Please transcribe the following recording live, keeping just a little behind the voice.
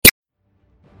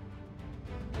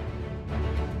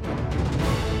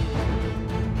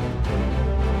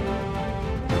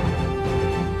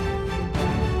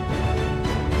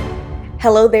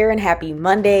Hello there and happy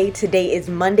Monday. Today is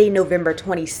Monday, November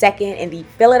 22nd, and the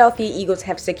Philadelphia Eagles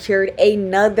have secured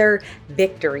another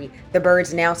victory. The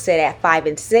Birds now sit at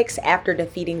 5-6 after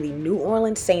defeating the New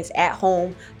Orleans Saints at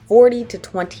home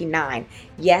 40-29.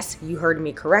 Yes, you heard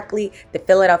me correctly. The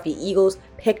Philadelphia Eagles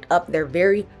picked up their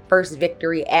very first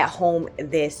victory at home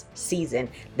this season.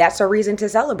 That's a reason to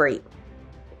celebrate.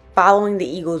 Following the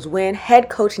Eagles' win, head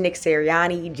coach Nick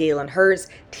Sirianni, Jalen Hurts,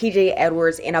 TJ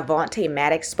Edwards, and Avonte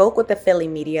Maddox spoke with the Philly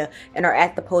media and are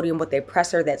at the podium with a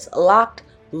presser that's locked,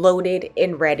 loaded,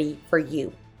 and ready for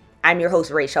you. I'm your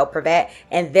host, Rachel Pravat,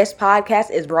 and this podcast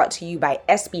is brought to you by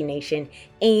SB Nation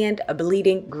and a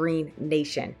Bleeding Green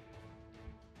Nation.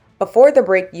 Before the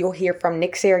break, you'll hear from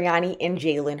Nick Sirianni and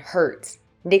Jalen Hurts.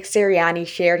 Nick Sirianni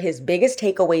shared his biggest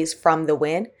takeaways from the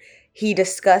win. He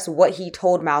discussed what he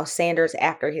told Miles Sanders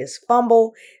after his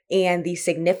fumble and the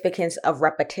significance of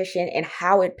repetition and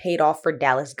how it paid off for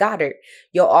Dallas Goedert.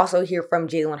 You'll also hear from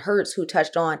Jalen Hurts, who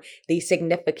touched on the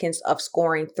significance of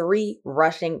scoring 3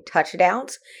 rushing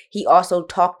touchdowns. He also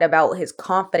talked about his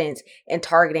confidence in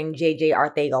targeting J.J.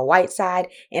 Arcega-Whiteside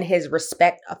and his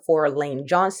respect for Lane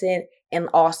Johnson, and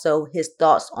also his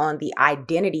thoughts on the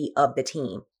identity of the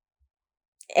team.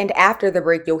 And after the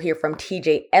break, you'll hear from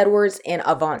TJ Edwards and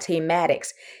Avonte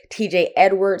Maddox. TJ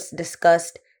Edwards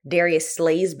discussed Darius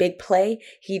Slay's big play.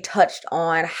 He touched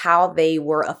on how they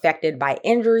were affected by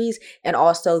injuries and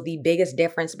also the biggest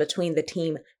difference between the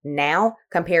team now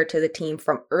compared to the team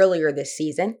from earlier this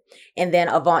season. And then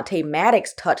Avonte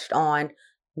Maddox touched on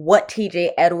what TJ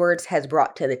Edwards has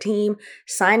brought to the team,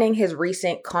 signing his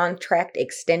recent contract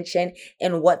extension,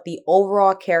 and what the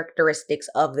overall characteristics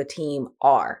of the team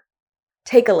are.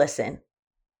 Take a listen.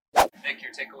 Nick,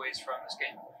 your takeaways from this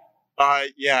game?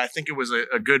 I think it was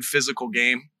a good physical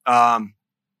game.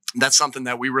 That's something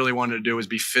that we really wanted to do, was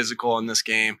be physical in this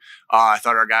game. I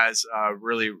thought our guys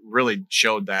really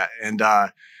showed that. And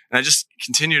I just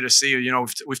continue to see,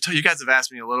 you guys have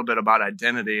asked me a little bit about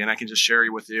identity, and I can just share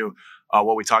with you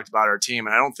what we talked about our team.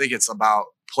 And I don't think it's about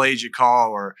plays you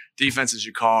call or defenses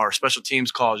you call or special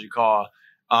teams calls you call.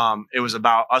 It was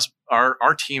about us.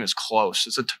 Our team is close.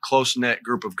 It's a close-knit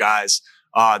group of guys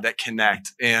that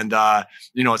connect, and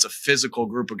it's a physical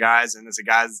group of guys, and it's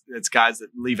guys that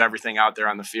leave everything out there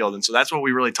on the field. And so that's what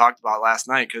we really talked about last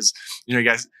night, because you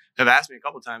guys have asked me a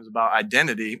couple of times about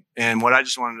identity, and what I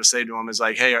just wanted to say to them is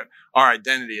like, hey, our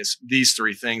identity is these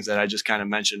 3 things that I just kind of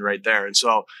mentioned right there, and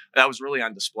so that was really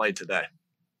on display today.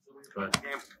 Go ahead.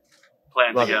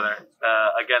 Playing together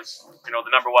against the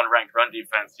number 1 ranked run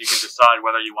defense, you can decide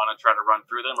whether you want to try to run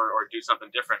through them or do something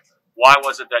different. Why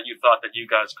was it that you thought that you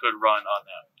guys could run on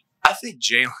that? I think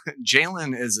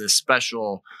Jalen is a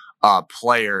special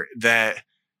player that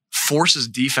forces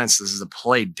defenses to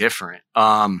play different.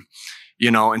 And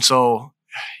so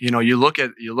you look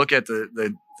at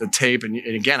the tape, and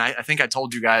again, I think I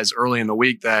told you guys early in the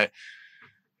week that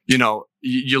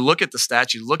you look at the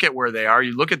stats, you look at where they are,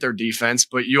 you look at their defense,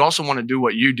 but you also want to do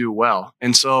what you do well.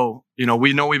 And so,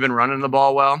 we know we've been running the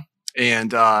ball well,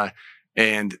 and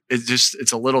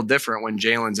it's a little different when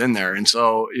Jalen's in there. And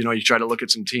so, you try to look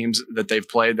at some teams that they've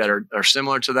played that are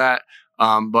similar to that.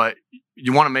 But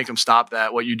you want to make them stop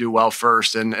that, what you do well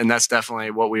first. And that's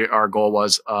definitely what our goal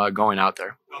was going out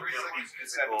there.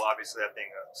 Obviously, that being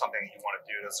something that you want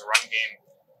to do. Does the run game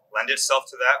lend itself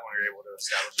to that when you're able to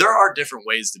establish there are different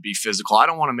ways to be physical. I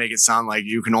don't want to make it sound like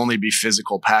you can only be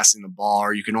physical passing the ball,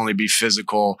 or you can only be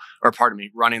physical,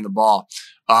 running the ball.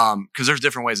 Because there's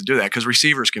different ways to do that, because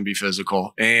receivers can be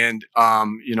physical, and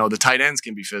the tight ends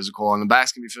can be physical, and the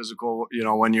backs can be physical,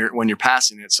 when you're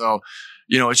passing it. So,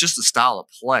 it's just a style of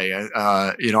play.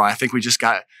 I think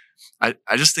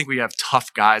I just think we have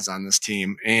tough guys on this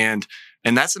team, and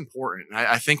that's important.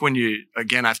 I think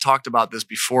I've talked about this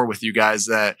before with you guys,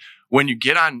 that when you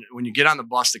get on the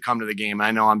bus to come to the game,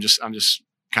 I know I'm just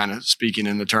kind of speaking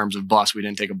in the terms of bus. We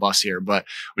didn't take a bus here, but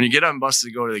when you get on bus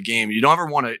to go to the game, you never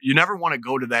want to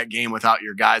go to that game without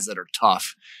your guys that are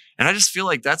tough. And I just feel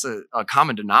like that's a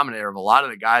common denominator of a lot of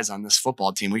the guys on this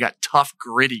football team. We got tough,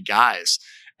 gritty guys.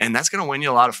 And that's going to win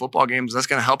you a lot of football games. That's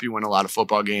going to help you win a lot of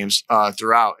football games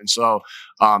throughout. And so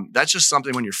that's just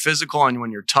something, when you're physical and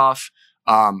when you're tough,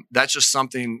 that's just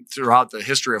something throughout the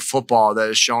history of football that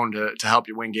is shown to help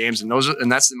you win games.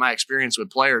 And that's my experience with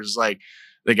players. Is like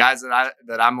the guys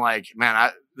that I'm like,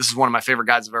 man, this is one of my favorite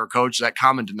guys I've ever coached. That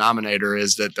common denominator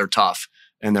is that they're tough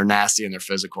and they're nasty and they're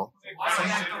physical.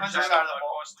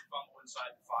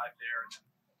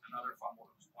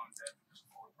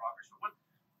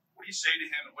 What do you say to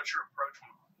him, and what's your approach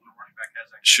when a running back has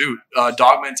that shoot,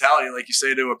 dog mentality, like you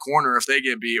say to a corner if they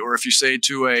get beat, or if you say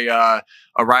to a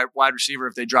wide receiver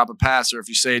if they drop a pass, or if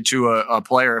you say to a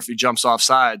player if he jumps off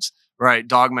sides, right?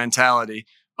 Dog mentality,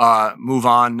 move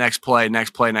on, next play,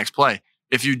 next play, next play.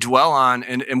 If you dwell on,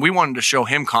 and we wanted to show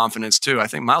him confidence too. I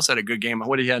think Miles had a good game.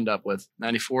 What did he end up with?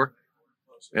 94?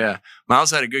 Yeah.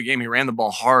 Miles had a good game. He ran the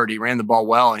ball hard. He ran the ball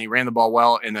well, and he ran the ball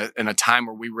well in a time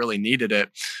where we really needed it.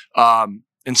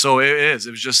 And so it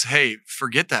was just, hey,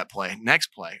 forget that play, next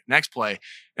play, next play.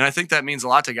 And I think that means a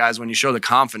lot to guys when you show the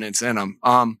confidence in them.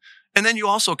 And then you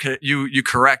also you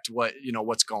correct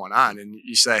what's going on, and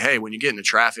you say, hey, when you get into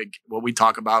traffic, what we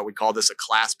talk about, we call this a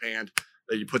class band.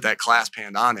 That you put that class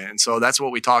band on it. And so that's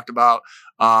what we talked about,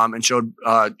 and showed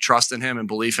trust in him and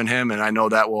belief in him. And I know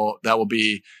that will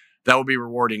be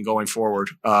rewarding going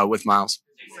forward with Miles.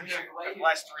 The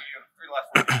last three you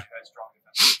guys strong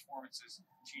defensive performances.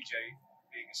 TJ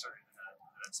being inserted in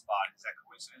that spot, is that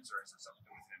coincidence or is there something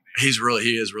to do with him?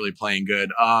 He is really playing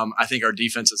good. I think our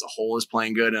defense as a whole is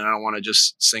playing good, and I don't want to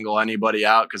just single anybody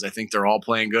out because I think they're all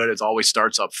playing good. It always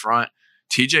starts up front.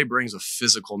 TJ brings a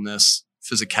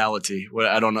physicality.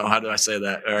 I don't know. How do I say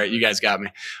that? All right. You guys got me.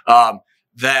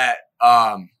 That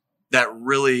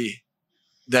really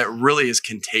is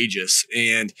contagious,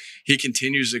 and he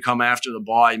continues to come after the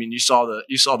ball. I mean, you saw the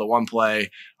one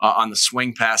play on the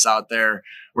swing pass out there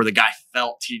where the guy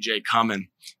felt TJ coming,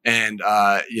 and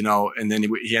and then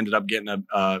he ended up getting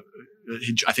I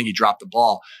think he dropped the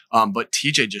ball. But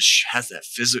TJ just has that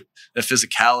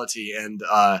physicality, and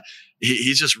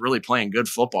he's just really playing good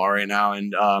football right now.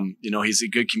 And, he's a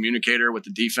good communicator with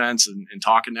the defense and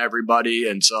talking to everybody.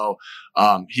 And so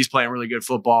he's playing really good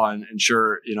football. And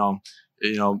sure,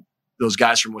 those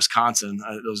guys from Wisconsin,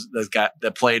 those guys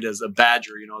that played as a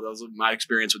Badger, those my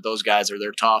experience with those guys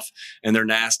they're tough and they're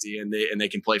nasty and they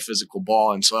can play physical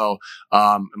ball. And so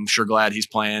I'm sure glad he's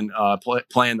playing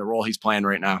the role he's playing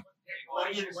right now. When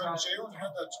Jalen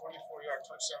had that 24-yard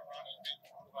touchdown run and being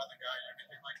pulled by the guy and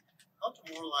everything, how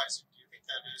demoralizing do you think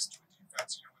that is to a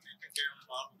defense, when they think they're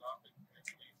bottled up and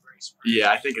being braced? Yeah,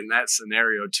 I think in that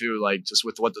scenario too, like just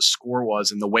with what the score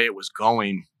was and the way it was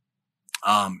going,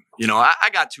 I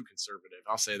got too conservative.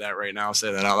 I'll say that right now. I'll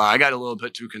say that out loud. I got a little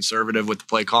bit too conservative with the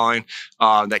play calling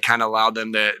that kind of allowed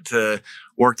them to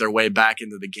work their way back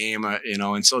into the game,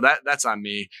 and so that's on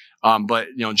me. But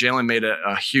Jalen made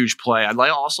a huge play. I'd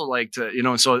also like to,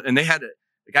 and they had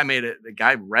the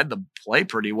guy read the play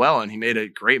pretty well, and he made a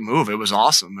great move. It was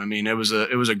awesome. I mean, it was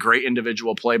a great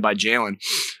individual play by Jalen.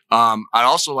 I'd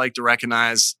also like to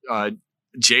recognize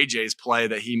JJ's play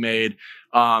that he made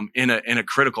in a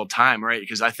critical time, right?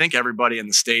 Because I think everybody in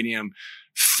the stadium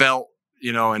felt,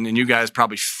 and then you guys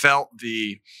probably felt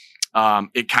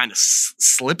it kind of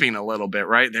slipping a little bit,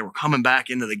 right? They were coming back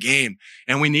into the game,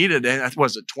 and we needed it.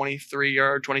 Was it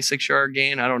 23-yard, 26-yard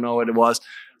gain? I don't know what it was,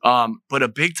 but a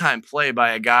big time play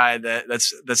by a guy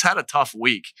that's had a tough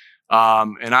week.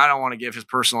 And I don't want to give his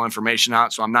personal information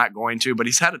out, so I'm not going to, but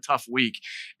he's had a tough week.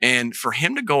 And for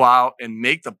him to go out and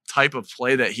make the type of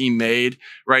play that he made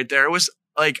right there, it was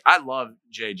like, I love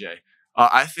JJ.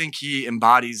 I think he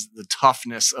embodies the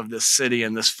toughness of this city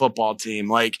and this football team.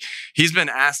 Like, he's been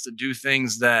asked to do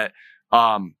things that,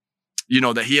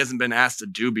 that he hasn't been asked to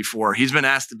do before. He's been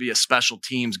asked to be a special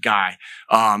teams guy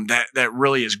that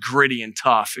really is gritty and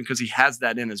tough, because he has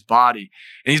that in his body.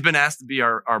 And he's been asked to be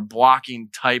our blocking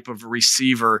type of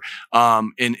receiver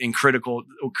in critical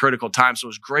times. So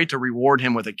it's great to reward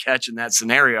him with a catch in that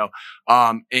scenario.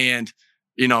 I'm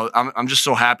just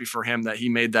so happy for him that he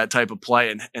made that type of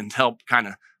play and help kind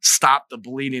of stop the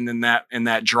bleeding in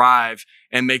that drive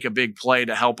and make a big play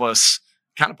to help us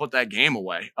kind of put that game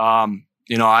away.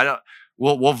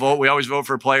 We'll vote. We always vote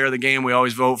for player of the game. We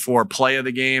always vote for play of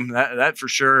the game. That for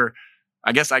sure.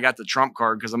 I guess I got the trump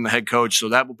card because I'm the head coach, so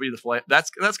that will be the play.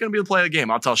 That's going to be the play of the game.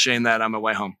 I'll tell Shane that on my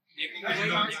way home.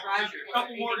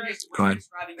 Go ahead.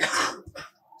 Sorry,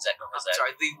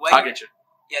 I'll get you.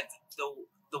 Yeah,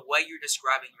 the way you're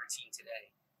describing your team today,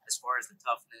 as far as the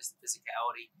toughness, the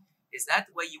physicality, is that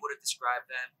the way you would have described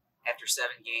them after 7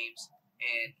 games?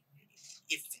 And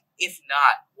if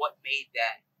not, what made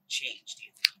that change, do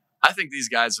you think? I think these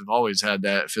guys have always had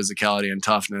that physicality and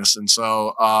toughness. And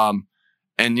so,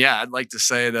 I'd like to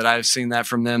say that I've seen that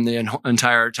from them the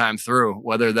entire time through,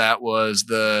 whether that was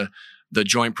the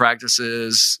joint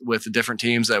practices with the different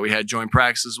teams that we had joint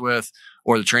practices with,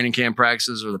 or the training camp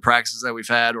practices, or the practices that we've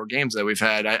had, or games that we've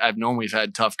had. I've known we've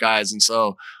had tough guys. And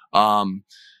so, I've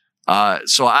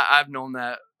known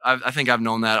that. I think I've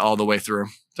known that all the way through.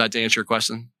 Does that answer your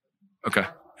question? Okay.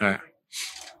 All right.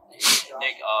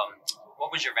 Nick,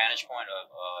 what was your vantage point of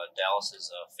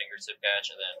Dallas's fingertip catch,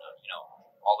 and then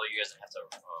although you guys didn't have to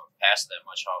pass that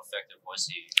much, how effective was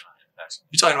he in passing?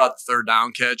 You talking about the third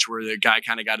down catch where the guy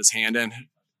kind of got his hand in?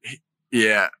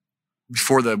 Yeah,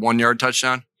 before the 1 yard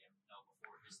touchdown.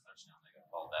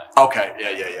 Okay,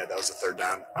 yeah. That was the third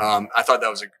down. I thought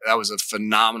that was a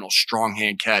phenomenal strong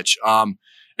hand catch. And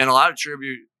a lot of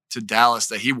tribute to Dallas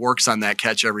that he works on that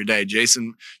catch every day.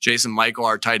 Jason Michael,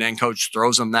 our tight end coach,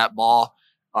 throws him that ball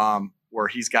where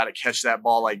he's got to catch that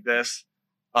ball like this.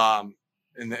 And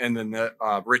then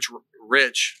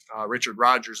Richard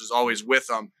Rogers is always with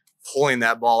him, pulling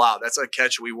that ball out. That's a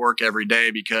catch we work every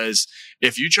day, because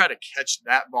if you try to catch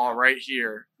that ball right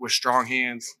here with strong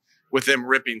hands, with them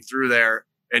ripping through there,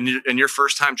 and your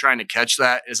first time trying to catch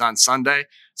that is on Sunday,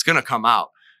 it's going to come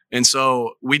out. And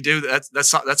so we do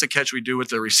that's a catch we do with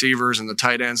the receivers and the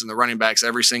tight ends and the running backs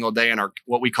every single day in our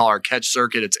what we call our catch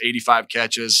circuit. It's 85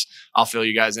 catches. I'll fill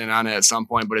you guys in on it at some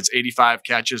point, but it's 85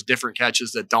 catches, different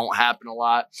catches that don't happen a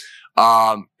lot.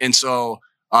 And so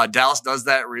Dallas does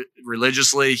that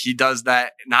religiously. He does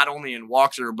that not only in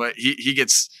walkthrough, but he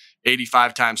gets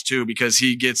 85 times too, because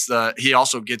he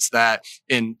also gets that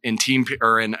in team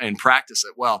or in practice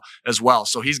as well.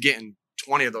 So he's getting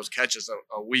 20 of those catches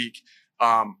a week,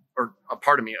 a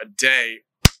day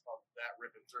of that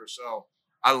ripping through. So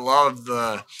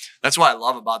that's what I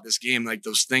love about this game. Like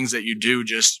those things that you do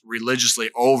just religiously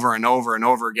over and over and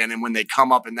over again. And when they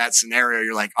come up in that scenario,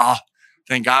 you're like, oh,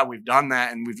 thank God we've done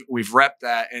that, and we've repped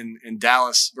that in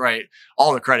Dallas, right?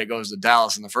 All the credit goes to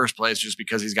Dallas in the first place, just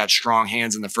because he's got strong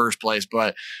hands in the first place.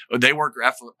 But they work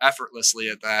effortlessly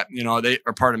at that.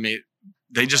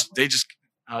 They just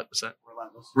what's that?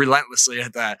 Relentlessly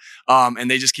at that. And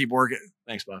they just keep working.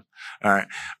 Thanks, Bob. All right.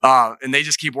 And they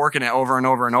just keep working it over and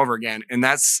over and over again. And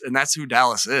that's who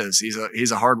Dallas is.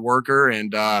 He's a hard worker,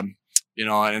 and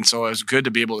and so it was good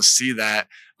to be able to see that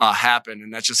happen.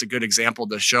 And that's just a good example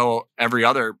to show every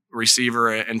other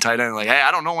receiver and tight end, like, hey,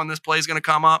 I don't know when this play is going to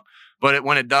come up, but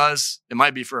when it does, it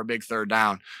might be for a big third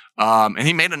down. And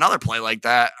he made another play like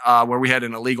that where we had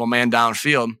an illegal man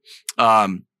downfield.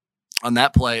 On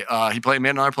that play, made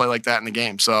another play like that in the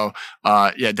game. So,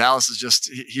 Dallas is just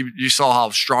you saw how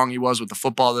strong he was with the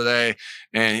football today,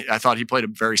 and I thought he played a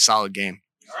very solid game.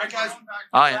 All right, guys.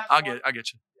 I'll get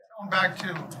you. Going back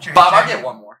to JJ. Bob, I'll get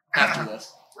one more after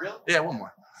this. Really? Yeah, one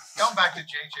more. Going back to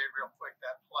JJ real quick,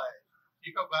 that play.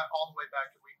 You go back all the way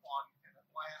back to week 1 in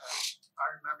Atlanta. I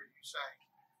remember you saying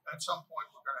at some point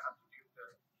we're going to have to do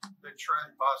the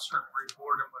trend buster and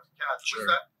reward him with a catch. Sure.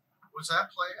 Was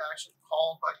that play actually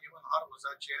called by you in the huddle? Was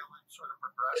that Jalen sort of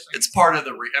progressing? It's part of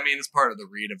the it's part of the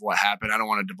read of what happened. I don't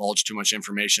want to divulge too much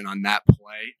information on that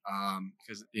play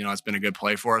because it's been a good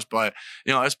play for us. But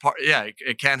it's part. Yeah,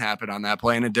 it can happen on that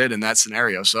play, and it did in that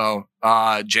scenario. So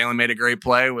Jalen made a great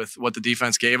play with what the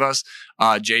defense gave us.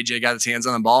 JJ got his hands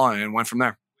on the ball and went from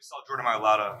there. We saw Jordan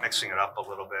Mailata mixing it up a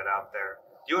little bit out there.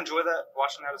 Do you enjoy that,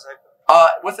 watching that as a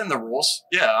within the rules,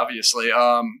 yeah, obviously.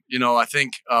 I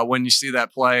think when you see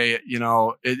that play,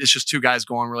 it's just two guys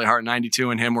going really hard.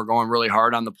 92 and him were going really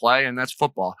hard on the play, and that's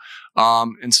football.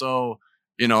 And so,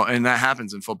 and that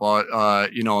happens in football.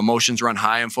 Emotions run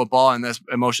high in football, and that's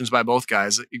emotions by both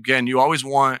guys. Again, you always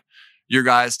want your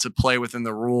guys to play within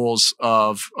the rules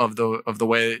of the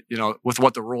way, with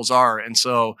what the rules are. And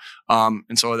so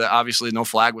that obviously no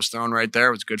flag was thrown right there.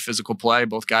 It was a good physical play.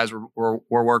 Both guys were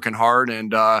working hard,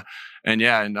 and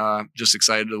just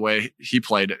excited the way he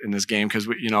played in this game, because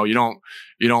you don't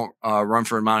run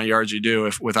for the amount of yards you do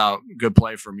without good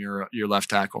play from your left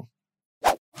tackle.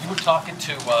 You were talking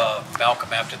to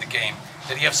Malcolm after the game.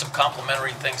 Did he have some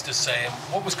complimentary things to say? And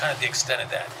what was kind of the extent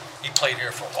of that? He played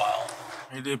here for a while.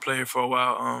 He did play here for a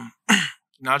while.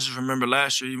 I just remember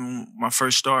last year, even my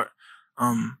first start,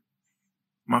 the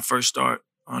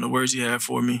words he had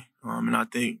for me. And I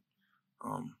think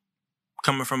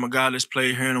coming from a guy that's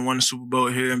played here and won the Super Bowl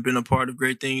here and been a part of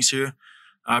great things here,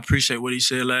 I appreciate what he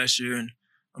said last year. And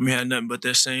he had nothing but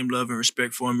that same love and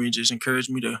respect for me. Just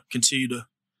encouraged me to continue to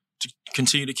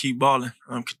keep balling,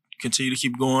 continue to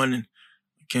keep going, and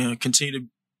can continue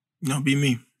to be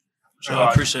me. So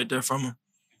I appreciate that from him.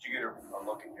 Did you get a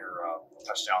look at your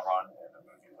touchdown run and the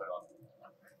move you put on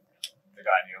the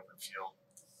guy in the open field?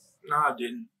 No, I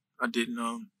didn't.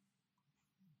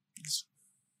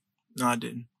 No, I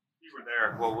didn't. You were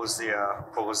there. What was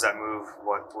that move?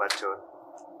 What led to it?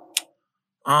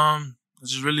 I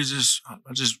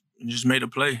just made a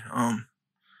play. I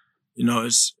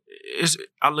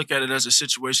look at it as a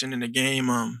situation in the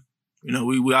game.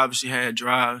 We obviously had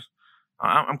drives.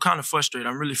 I'm kind of frustrated.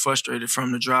 I'm really frustrated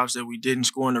from the drives that we didn't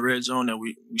score in the red zone that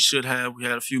we should have. We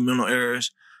had a few mental errors,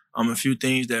 a few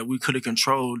things that we could have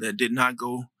controlled that did not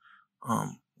go.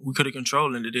 We could have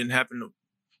controlled, and it didn't happen.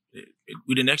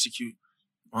 we didn't execute.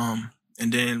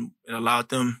 And then it allowed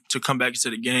them to come back into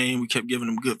the game. We kept giving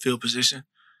them good field position,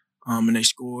 and they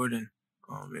scored. And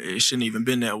it shouldn't even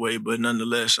been that way, but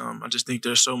nonetheless, I just think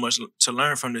there's so much to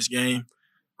learn from this game,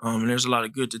 and there's a lot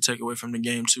of good to take away from the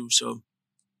game too. So,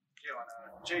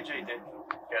 JJ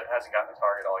hasn't gotten a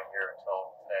target all year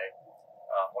until today.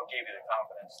 What gave you the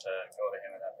confidence to go to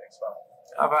him in that big spot?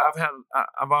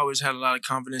 I've always had a lot of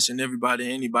confidence in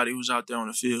anybody who's out there on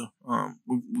the field.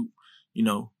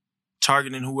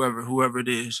 Targeting whoever it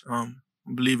is. I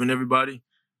believe in everybody,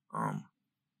 and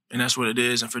that's what it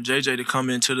is. And for JJ to come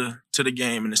into the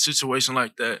game in a situation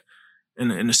like that,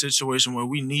 in a situation where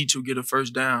we need to get a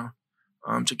first down,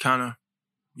 to kind of,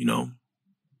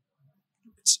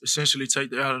 essentially take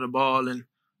the out of the ball and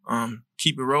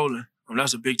keep it rolling.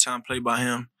 That's a big time play by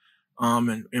him.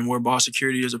 And where ball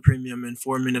security is a premium in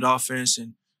 4-minute offense,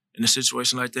 and in a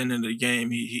situation like that in the end of the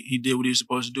game, he did what he was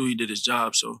supposed to do. He did his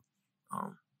job. So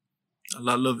I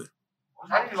love it.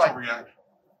 How did you react?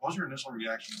 What was your initial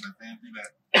reaction when the fan threw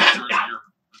that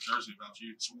jersey about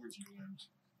you towards you? And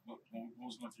what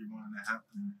was going through your mind that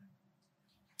happened?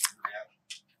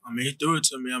 I mean, he threw it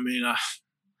to me. I mean, I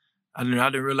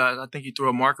didn't realize. I think he threw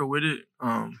a marker with it.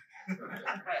 I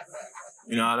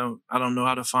don't know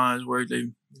how to find where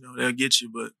they'll get you,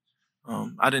 but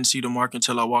I didn't see the mark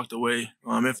until I walked away.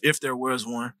 If there was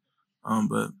one,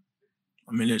 but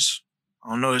I mean, I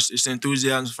don't know. It's the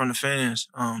enthusiasm from the fans,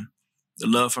 the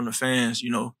love from the fans,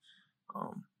 and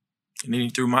then he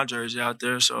threw my jersey out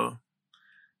there, so.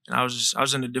 And I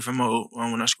was in a different mode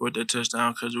when I scored that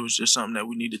touchdown, because it was just something that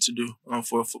we needed to do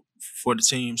for the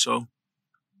team. So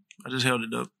I just held it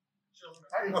up.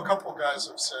 A couple of guys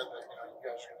have said that you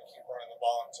guys are going to keep running the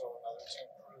ball until another team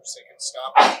proves they can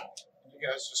stop it. And you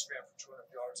guys just ran for 200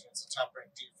 yards against a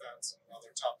top-ranked defense and another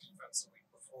top defense the week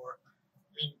before. I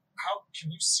mean, how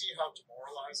can you see how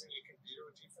demoralizing it can be to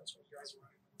a defense when you guys are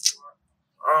running the ball?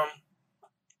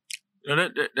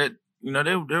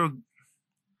 They were.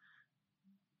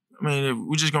 I mean,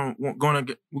 we're just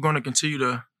gonna continue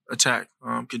to attack,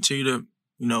 continue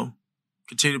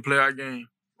to play our game,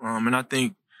 and I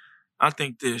think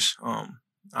this.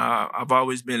 I've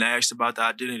always been asked about the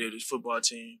identity of this football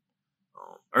team.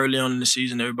 Early on in the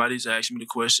season, everybody's asked me the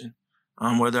question,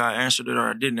 whether I answered it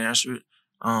or I didn't answer it.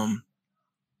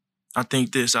 I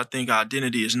think our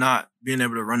identity is not being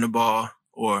able to run the ball,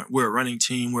 or we're a running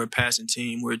team, we're a passing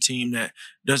team, we're a team that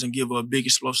doesn't give up big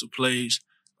explosive plays.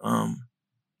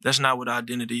 That's not what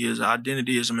identity is. Our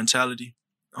identity is a mentality.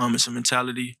 It's a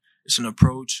mentality. It's an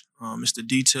approach. It's the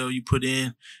detail you put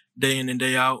in and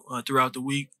day out throughout the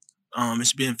week.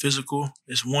 It's being physical.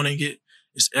 It's wanting it.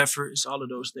 It's effort. It's all of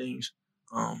those things.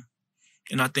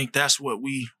 And I think that's what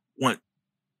we want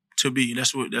to be.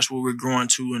 That's what we're growing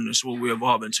to, and that's what we're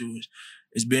evolving to.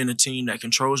 Is being a team that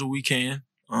controls what we can,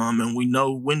 and we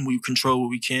know when we control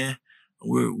what we can.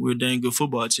 We're a dang good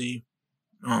football team.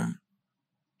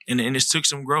 And it took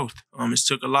some growth. It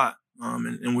took a lot.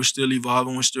 And we're still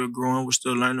evolving. We're still growing. We're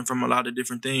still learning from a lot of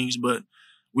different things. But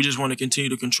we just want to continue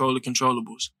to control the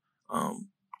controllables.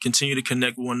 Continue to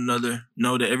connect with one another.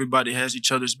 Know that everybody has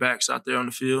each other's backs out there on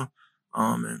the field.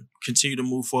 And continue to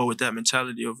move forward with that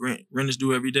mentality of rent is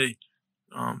due every day.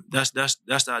 That's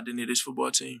the identity of this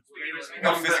football team. Speaking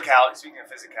of physicality,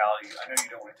 I know you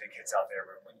don't want to take hits out there,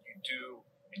 but when you do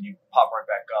and you pop right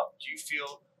back up, do you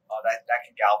feel that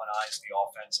can galvanize the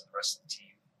offense and the rest of the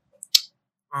team?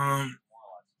 I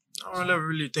don't ever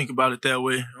really think about it that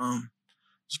way.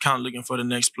 Just kind of looking for the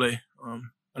next play. I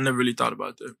never really thought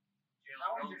about that.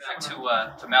 Going back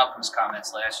to Malcolm's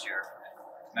comments last year,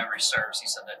 if memory serves, he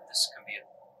said that this can be a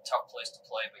tough place to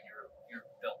play, but you're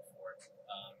built for it.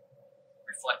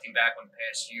 Reflecting back on the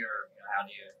past year, how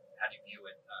do you view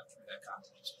it through that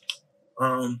context?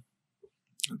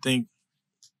 I think.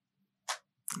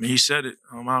 I mean, he said it.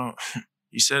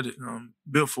 He said it.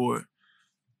 Built for it.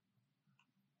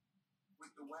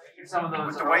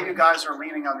 With the way you guys are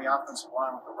leaning on the offensive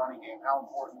line with the running game, how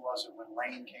important was it when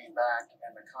Lane came back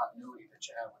and the continuity that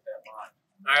you had with that line?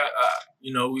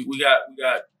 We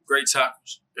got great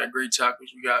tackles.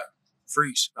 We got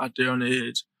freaks out there on the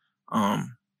edge.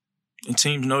 And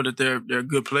teams know that they're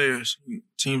good players.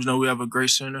 Teams know we have a great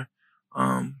center.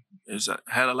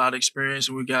 Had a lot of experience,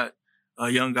 and we got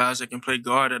young guys that can play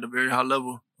guard at a very high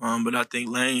level. But I think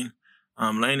Lane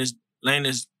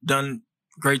has done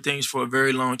great things for a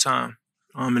very long time.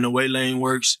 And the way Lane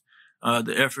works,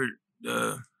 the effort,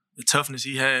 the toughness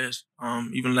he has,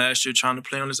 even last year trying to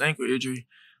play on his ankle injury,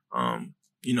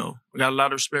 we got a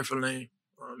lot of respect for Lane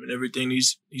and everything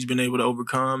he's been able to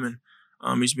overcome,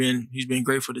 and he's been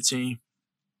great for the team.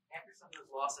 After some of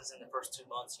those losses in the first 2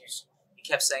 months, you you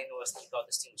kept saying to us that you thought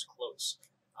this team was close.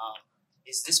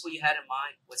 Is this what you had in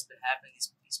mind? What's been happening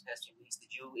these past few weeks? Did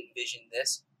you envision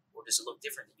this, or does it look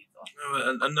different than you thought?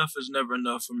 No, enough is never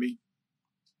enough for me.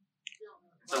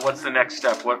 So what's the next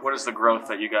step? What is the growth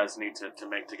that you guys need to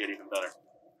make to get even better?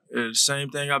 The same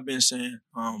thing I've been saying.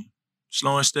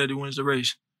 Slow and steady wins the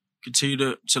race.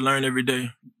 Continue to learn every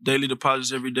day. Daily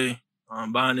deposits every day.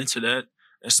 Buying into that.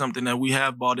 That's something that we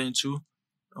have bought into.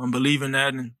 Believe in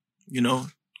that and,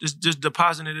 just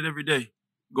depositing it every day.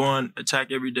 Go on,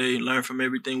 attack every day, learn from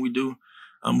everything we do.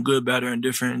 Good, bad, or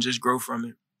indifferent, and just grow from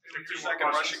it. Your second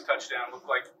rushing touchdown looked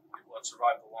like people had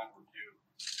survived the long review.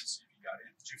 See if you got in.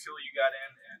 Did you feel you got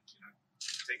in? And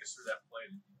take us through that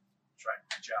play and try and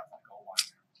reach out and goal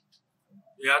line.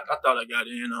 Yeah, I thought I got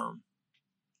in.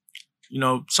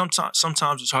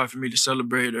 Sometimes it's hard for me to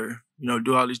celebrate or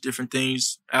do all these different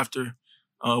things after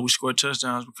we scored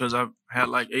touchdowns because I've had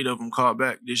like 8 of them called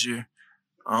back this year.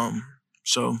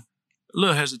 So a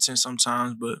little hesitant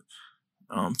sometimes, but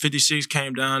 56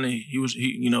 came down and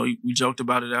we joked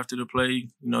about it after the play.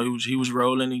 He was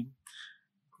rolling. He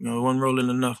wasn't rolling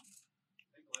enough.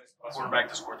 Quarterback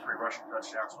to score 3 rushing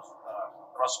touchdowns was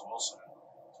Russell Wilson in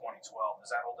 2012. Does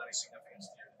that hold any significance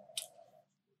to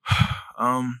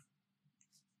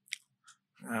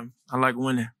you? I like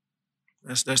winning.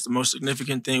 That's the most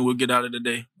significant thing we'll get out of the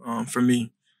day for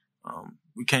me.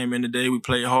 We came in today, we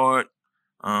played hard.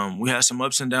 We had some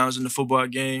ups and downs in the football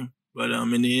game, but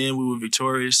in the end, we were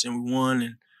victorious and we won.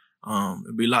 And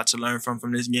it'll be a lot to learn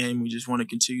from this game. We just want to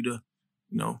continue to,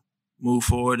 move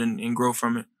forward and grow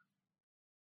from it.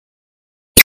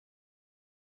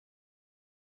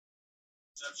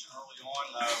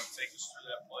 Early on, take us through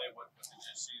that play. What did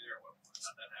you see there?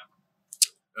 How that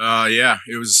happened? Yeah,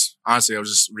 it was honestly, I was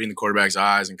just reading the quarterback's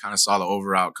eyes and kind of saw the over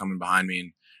route coming behind me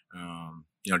and,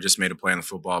 just made a play on the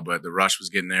football. But the rush was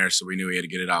getting there, so we knew he had to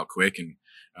get it out quick and,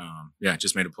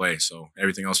 just made a play. So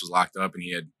everything else was locked up and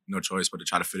he had no choice but to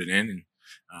try to fit it in and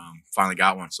finally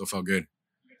got one. So it felt good.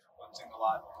 You guys were punting a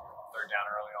lot, third down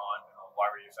early on. Why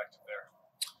were you effective there?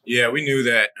 Yeah, we knew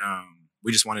that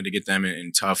we just wanted to get them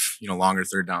in tough, longer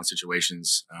third down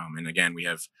situations. And again, we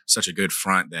have such a good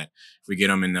front that if we get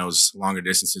them in those longer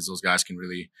distances, those guys can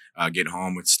really get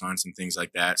home with stunts and things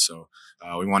like that. So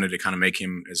we wanted to kind of make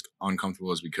him as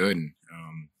uncomfortable as we could. And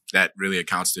that really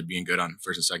accounts to being good on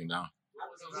first and second down.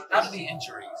 Out of the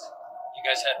injuries, you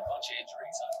guys had a bunch of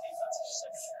injuries on defense in the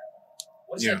second half.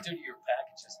 What does that do to your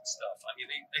packages and stuff? I mean,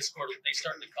 they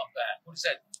started to come back. What does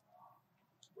that do?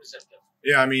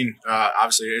 Yeah, I mean,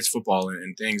 obviously it's football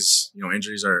and things,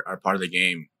 injuries are part of the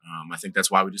game. I think that's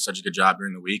why we do such a good job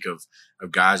during the week of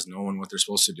guys knowing what they're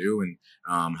supposed to do and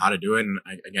how to do it. And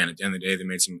again, at the end of the day, they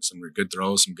made some good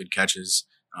throws, some good catches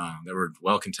that were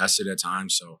well contested at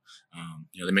times. So,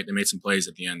 they made some plays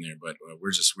at the end there, but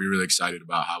we're really excited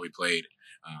about how we played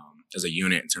as a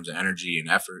unit in terms of energy and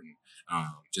effort and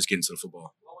just getting to the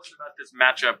football. What was it about this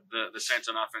matchup, the Saints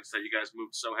on offense, that you guys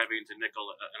moved so heavy into nickel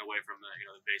and away from the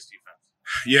base defense?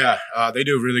 Yeah, they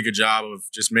do a really good job of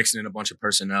just mixing in a bunch of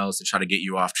personnel to try to get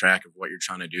you off track of what you're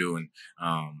trying to do. And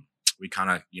we kind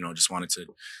of, just wanted to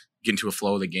get into a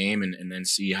flow of the game and then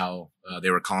see how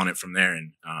they were calling it from there.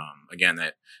 And again,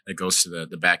 that goes to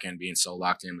the back end being so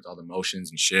locked in with all the motions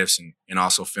and shifts and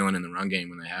also filling in the run game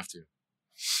when they have to.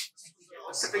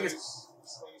 What's the biggest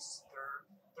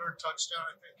third touchdown,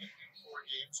 I think, in 4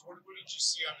 games. What did you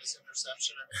see on this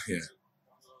interception? I mean, is it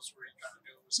one of those where you kind of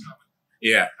knew it was coming?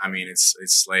 Yeah, I mean, it's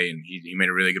Slay, and he made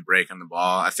a really good break on the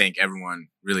ball. I think everyone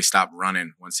really stopped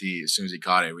running as soon as he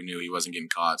caught it. We knew he wasn't getting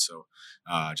caught, so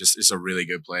it's a really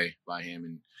good play by him.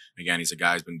 And again, he's a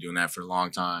guy who's been doing that for a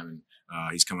long time, and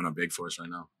he's coming up big for us right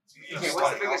now. Okay,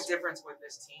 what's the biggest difference with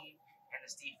this team and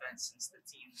this defense since the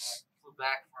team flew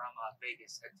back from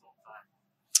Vegas at 12-5?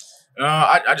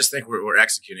 I just think we're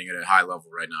executing at a high level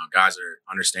right now. Guys are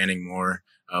understanding more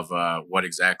of what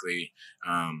exactly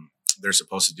they're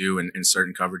supposed to do in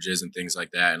certain coverages and things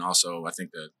like that. And also, I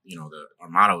think that our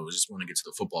motto is just want to get to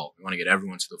the football. We want to get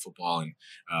everyone to the football, and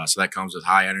so that comes with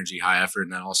high energy, high effort,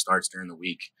 and that all starts during the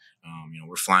week.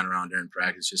 We're flying around during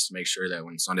practice just to make sure that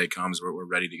when Sunday comes, we're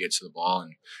ready to get to the ball.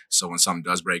 And so when something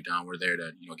does break down, we're there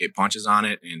to get punches on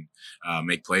it and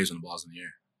make plays when the ball's in the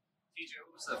air. TJ,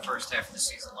 what was the first half of the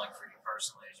season like for you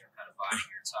personally as you're kind of biding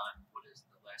your time? What has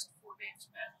the last 4 games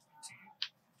meant to you?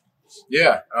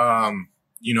 Yeah,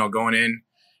 going in,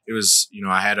 it was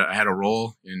I had a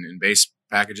role in base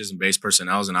packages and base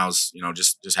personnels, and I was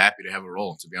just happy to have a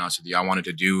role. To be honest with you, I wanted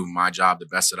to do my job the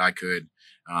best that I could,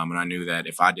 and I knew that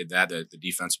if I did that, the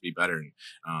defense would be better. And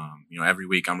every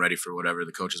week I'm ready for whatever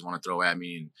the coaches want to throw at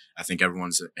me, and I think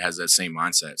everyone has that same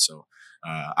mindset. So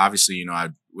obviously, I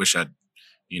wish I'd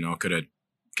could have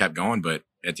kept going. But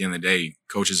at the end of the day,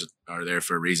 coaches are there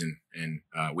for a reason, and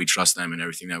we trust them in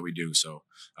everything that we do. So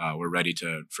we're ready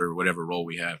for whatever role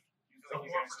we have. You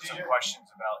answered some questions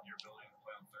about your ability to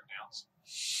play on third downs.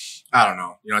 I don't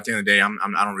know. At the end of the day,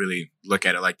 I don't really look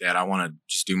at it like that. I want to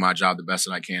just do my job the best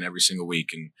that I can every single week,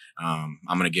 and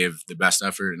I'm going to give the best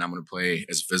effort, and I'm going to play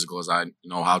as physical as I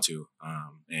know how to,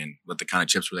 and let the kind of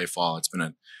chips where they fall. It's been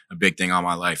a big thing all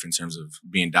my life in terms of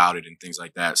being doubted and things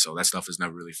like that. So that stuff has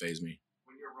never really fazed me.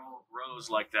 When your role grows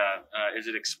like that, is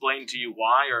it explained to you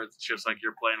why, or it's just like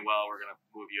you're playing well, we're going to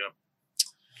move you up?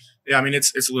 Yeah, I mean,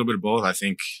 it's a little bit of both. I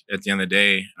think at the end of the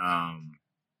day,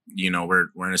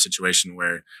 we're in a situation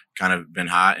where kind of been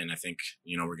hot, and I think,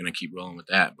 we're going to keep rolling with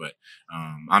that. But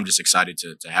I'm just excited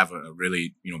to have a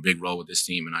really, big role with this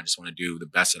team, and I just want to do the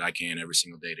best that I can every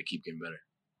single day to keep getting better.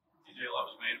 DJ, a lot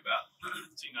was made about the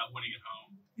team not winning at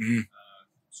home. Mm-hmm.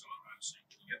 So obviously,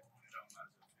 you get to win at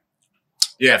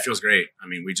home. Yeah, it feels great. I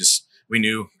mean, we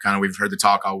knew kind of, we've heard the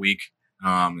talk all week,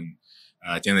 and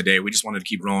at the end of the day, we just wanted to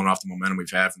keep rolling off the momentum we've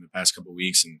had from the past couple of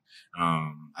weeks. And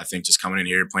I think just coming in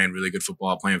here, playing really good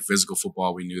football, playing physical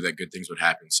football, we knew that good things would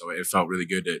happen. So it felt really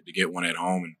good to get one at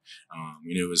home. And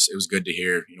we knew it was good to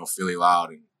hear, Philly loud.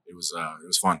 And it was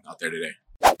fun out there today.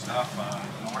 What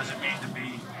does it mean to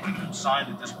be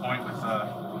signed at this point with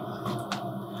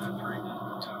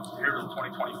here to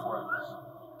 2024?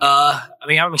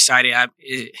 I'm excited.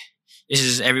 This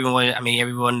is everyone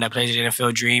that plays the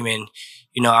NFL dream, and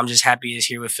I'm just happy it's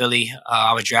here with Philly.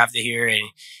 I was drafted here, and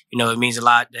it means a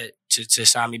lot to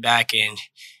sign me back and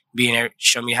being there,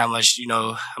 show me how much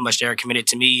they're committed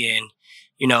to me, and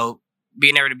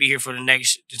being able to be here for the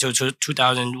next until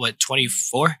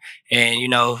 2024,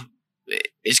 and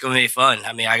it's gonna be fun.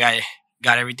 I mean, I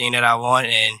got everything that I want,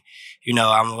 and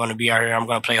I'm gonna be out here. I'm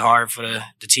gonna play hard for the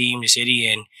team, the city,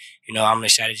 and I'm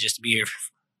excited just to be here.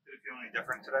 Did it feel any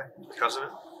different today because of it?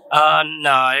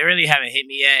 No, it really haven't hit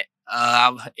me yet.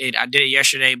 I did it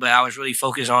yesterday, but I was really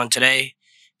focused on today.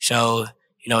 So,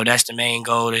 that's the main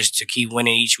goal, is to keep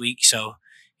winning each week. So,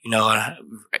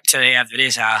 today after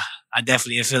this, I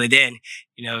definitely feel it then.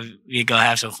 We're going to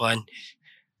have some fun.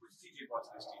 What's TJ brought to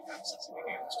this defense since the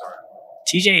beginning of the start?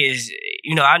 TJ is,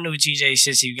 I knew TJ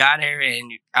since he got here,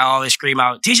 and I always scream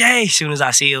out TJ as soon as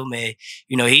I see him. And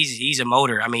he's a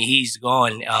motor. I mean, he's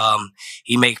gone.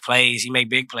 He make plays. He make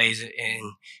big plays,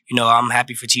 and I'm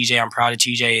happy for TJ. I'm proud of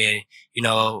TJ, and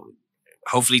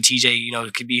hopefully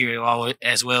TJ could be here along with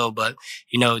as well. But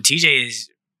TJ is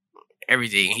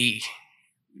everything. He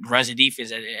runs the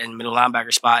defense at the middle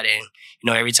linebacker spot, and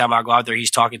every time I go out there,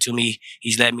 he's talking to me.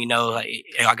 He's letting me know, like,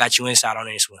 hey, I got you inside on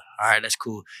this one. All right, that's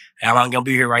cool. And I'm gonna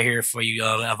be here right here for you,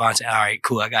 Avonte. All right,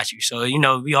 cool, I got you. So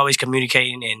we always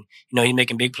communicating, and he's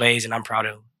making big plays, and I'm proud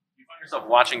of him. You find yourself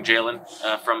watching Jalen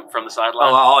from the sideline?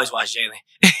 Oh, I always watch Jalen.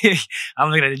 I'm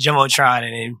looking at the Jumbotron,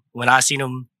 and then when I seen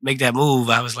him make that move,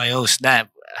 I was like, oh snap!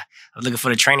 I was looking for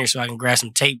the trainer so I can grab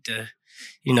some tape to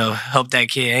help that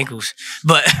kid ankles.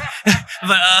 But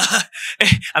I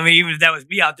mean, even if that was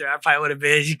me out there, I probably would have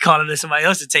been calling to somebody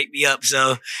else to take me up.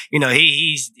 So,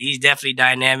 he's definitely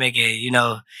dynamic,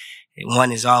 and,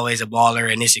 one is always a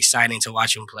baller, and it's exciting to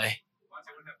watch him play.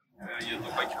 You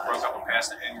look like you broke up a pass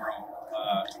to Ingram.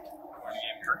 When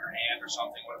you hurt your hand or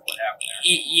something, what happened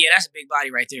there? Yeah, that's a big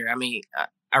body right there. I mean,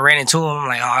 I ran into him. I'm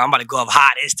like, oh, I'm about to go up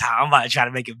high this time. I'm about to try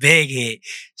to make a big hit.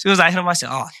 As soon as I hit him, I said,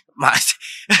 oh,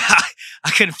 I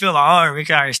couldn't feel my arm. It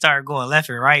already started going left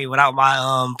and right without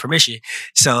my permission.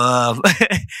 So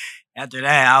after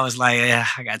that, I was like, yeah,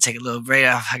 I got to take a little break.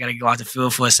 I got to go out the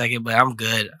field for a second, but I'm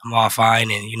good. I'm all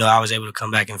fine. And, I was able to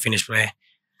come back and finish playing.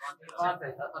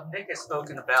 Avonte, Nick has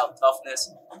spoken about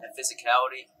toughness and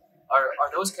physicality.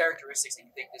 Are those characteristics that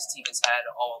you think this team has had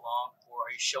all along, or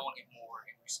are you showing it more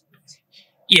in recent weeks?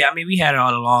 Yeah, I mean, we had it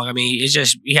all along. I mean, it's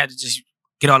just we had to just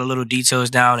get all the little details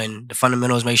down and the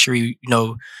fundamentals, make sure you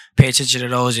pay attention to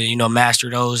those and, master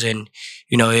those, and,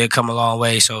 it'll come a long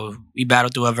way. So we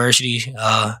battled through adversity.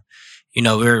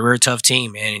 We're a tough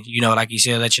team, and, like you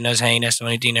said, letting us hang, that's the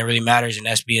only thing that really matters, and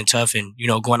that's being tough and,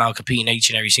 going out competing each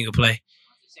and every single play.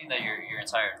 You've seen that your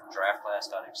entire draft class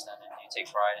got extended. Do you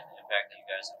take pride in the impact that you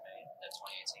guys have made in that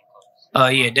 2018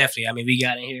 class? Yeah, definitely. I mean, we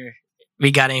got in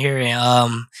here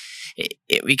and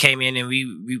we came in and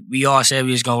we all said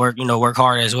we was gonna work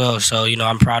hard as well. So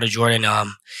I'm proud of Jordan.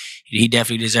 He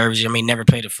definitely deserves it. I mean, never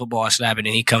played a football snap, and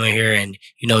then he come in here and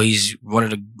he's one of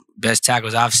the best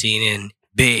tackles I've seen, and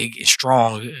big and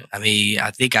strong. I mean,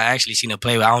 I think I actually seen him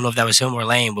play. I don't know if that was him or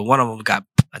Lane, but one of them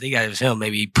I think that was him.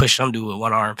 Maybe he pushed some dude with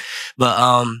one arm. But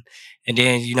and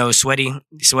then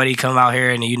Sweaty come out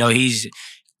here, and he's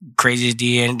craziest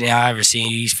DN I ever seen.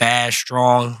 He's fast,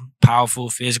 strong, powerful,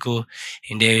 physical.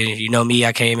 And then, you know, me,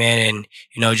 I came in and,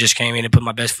 you know, just came in and put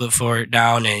my best foot forward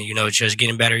down and, you know, just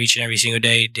getting better each and every single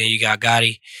day. Then you got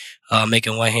Gotti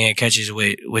making one-hand catches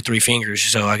with 3 fingers.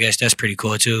 So I guess that's pretty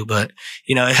cool too. But,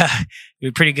 you know, we're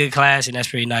a pretty good class, and that's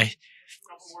pretty nice.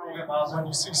 When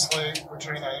you see Slade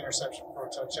returning that interception for a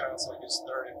touchdown, it's like his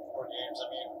third in 4 games. I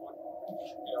mean, what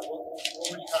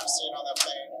were you kind of seeing on that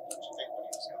play? What did you think when he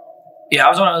was going? Yeah, I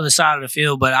was on the other side of the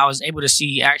field, but I was able to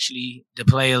see actually the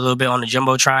play a little bit on the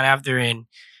Jumbotron after, and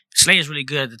Slade is really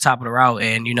good at the top of the route,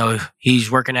 and, you know,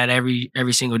 he's working at every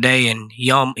single day, and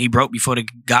he broke before the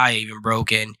guy even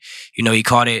broke, and, you know, he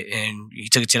caught it, and he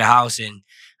took it to the house, and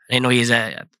I didn't know he was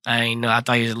I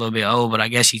thought he was a little bit old, but I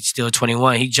guess he's still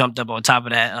 21. He jumped up on top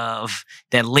of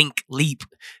that link leap,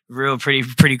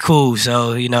 pretty cool.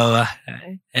 So, you know,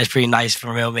 that's pretty nice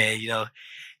from him, man. You know,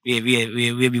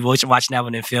 we'll be watching that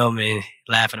one in film and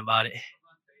laughing about it.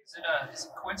 Is it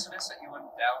a coincidence that you and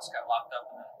Dallas got locked up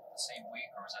in the same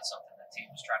week, or was that something the team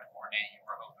was trying to coordinate? You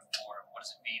were hoping for. What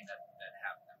does it mean that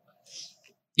happened?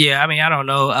 Yeah, I mean, I don't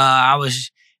know.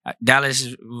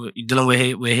 Dallas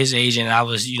dealing with his agent, and I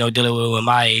was, you know, dealing with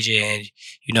my agent, and,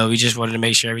 you know, we just wanted to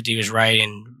make sure everything was right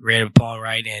and read upon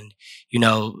right, and, you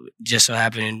know, just so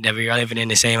happened that we were living in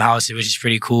the same house, which is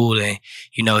pretty cool, and,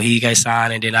 you know, he got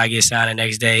signed, and then I get signed the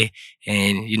next day,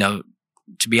 and, you know,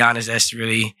 to be honest, that's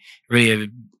really a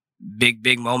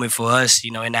big moment for us,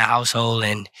 you know, in that household,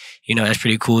 and, you know, that's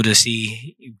pretty cool to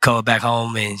see, come back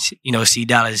home and, you know, see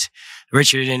Dallas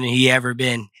richer than he ever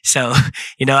been. So,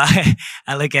 you know,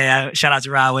 I look at, shout out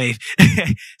to Rod Wave.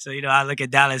 So, you know, I look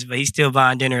at Dallas, but he's still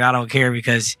buying dinner. I don't care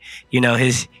because, you know,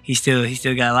 he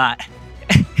still got a lot.